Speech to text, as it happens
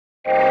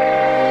I'm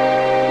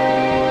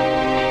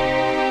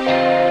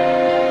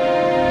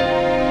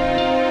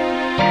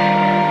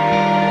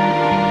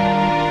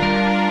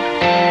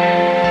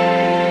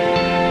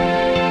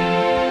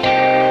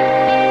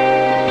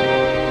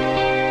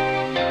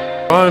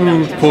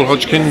Paul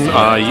Hodgkin.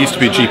 I used to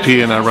be a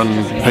GP and I run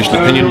patient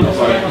opinion.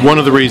 One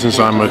of the reasons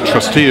I'm a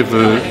trustee of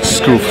the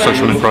School for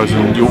Social Enterprise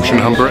in Yorkshire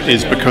and Humber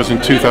is because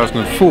in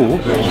 2004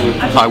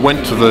 I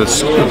went to the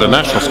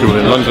National School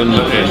in London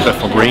in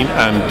Bethnal Green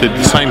and did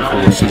the same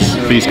course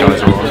as these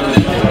guys are on.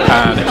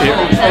 And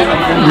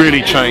it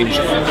really changed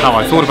how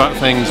I thought about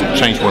things, it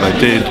changed what I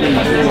did,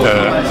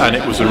 and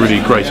it was a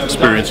really great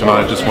experience, and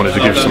I just wanted to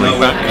give something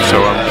back,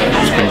 so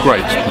it's been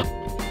great.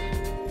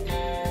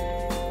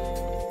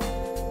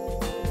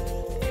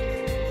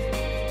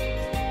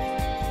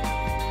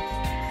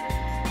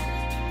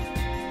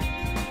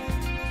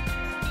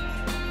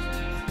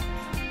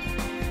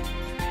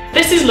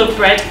 This is Love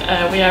Bread.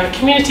 We are a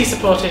community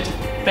supported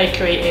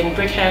bakery in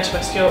Brighouse,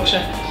 West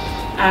Yorkshire,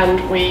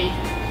 and we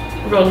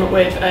run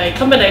with a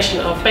combination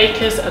of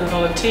bakers and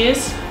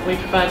volunteers. We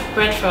provide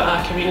bread for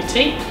our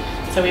community,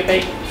 so we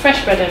bake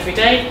fresh bread every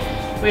day.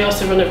 We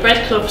also run a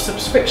bread club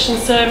subscription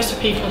service for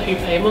people who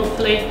pay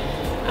monthly,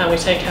 and we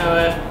take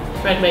our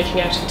bread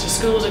making out into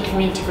schools and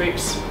community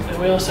groups, and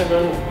we also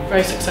run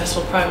very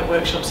successful private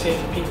workshops here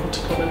for people to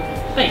come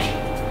and bake.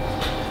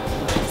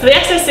 So the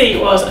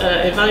SSE was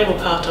an invaluable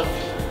part of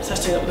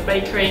setting up the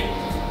bakery.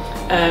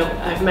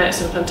 I've met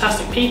some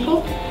fantastic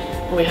people,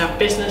 and we have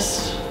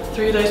business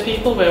through those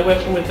people. We're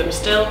working with them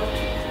still,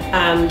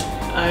 and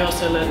I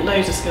also learned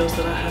loads of skills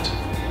that I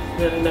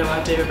had really no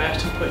idea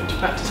about and put into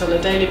practice on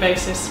a daily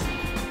basis.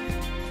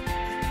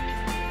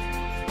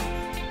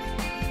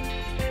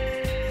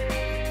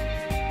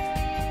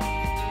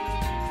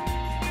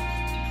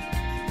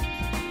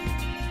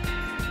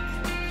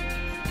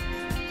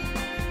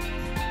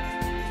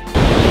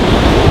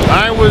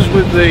 I was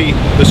with the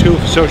School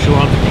for Social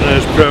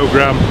Entrepreneurs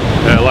programme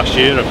last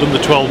year. I've done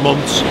the 12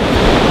 months.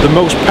 The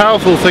most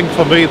powerful thing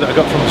for me that I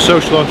got from the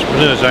social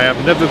entrepreneurs, I have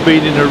never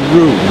been in a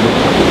room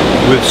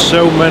with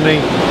so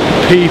many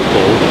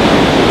people,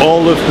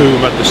 all of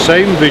whom had the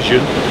same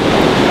vision.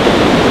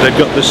 They've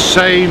got the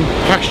same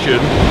passion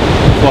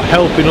for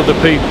helping other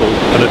people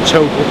and a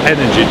total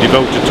energy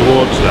devoted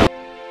towards that.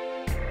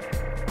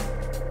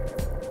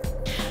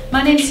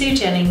 My name's Sue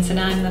Jennings and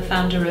I'm the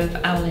founder of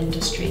Owl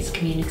Industries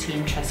Community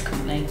Interest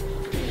Company.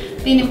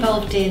 Being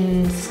involved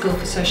in School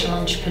for Social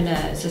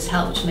Entrepreneurs has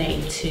helped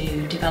me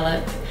to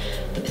develop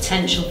the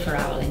potential for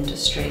Owl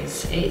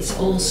Industries. It's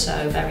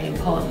also, very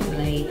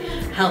importantly,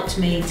 helped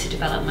me to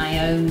develop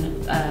my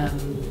own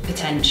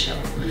potential.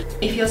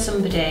 If you're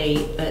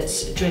somebody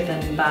that's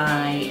driven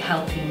by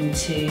helping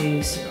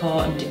to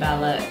support and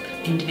develop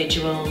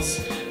individuals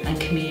and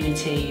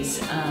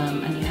communities,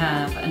 and you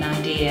have an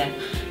idea,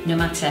 no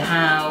matter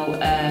how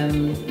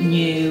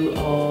new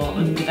or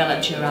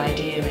undeveloped your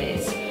idea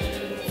is,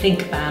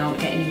 think about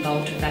getting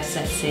involved with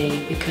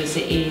SSE, because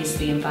it is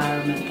the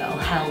environment that will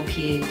help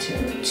you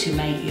to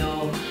make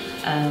your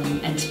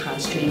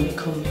enterprise dream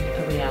become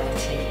a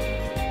reality.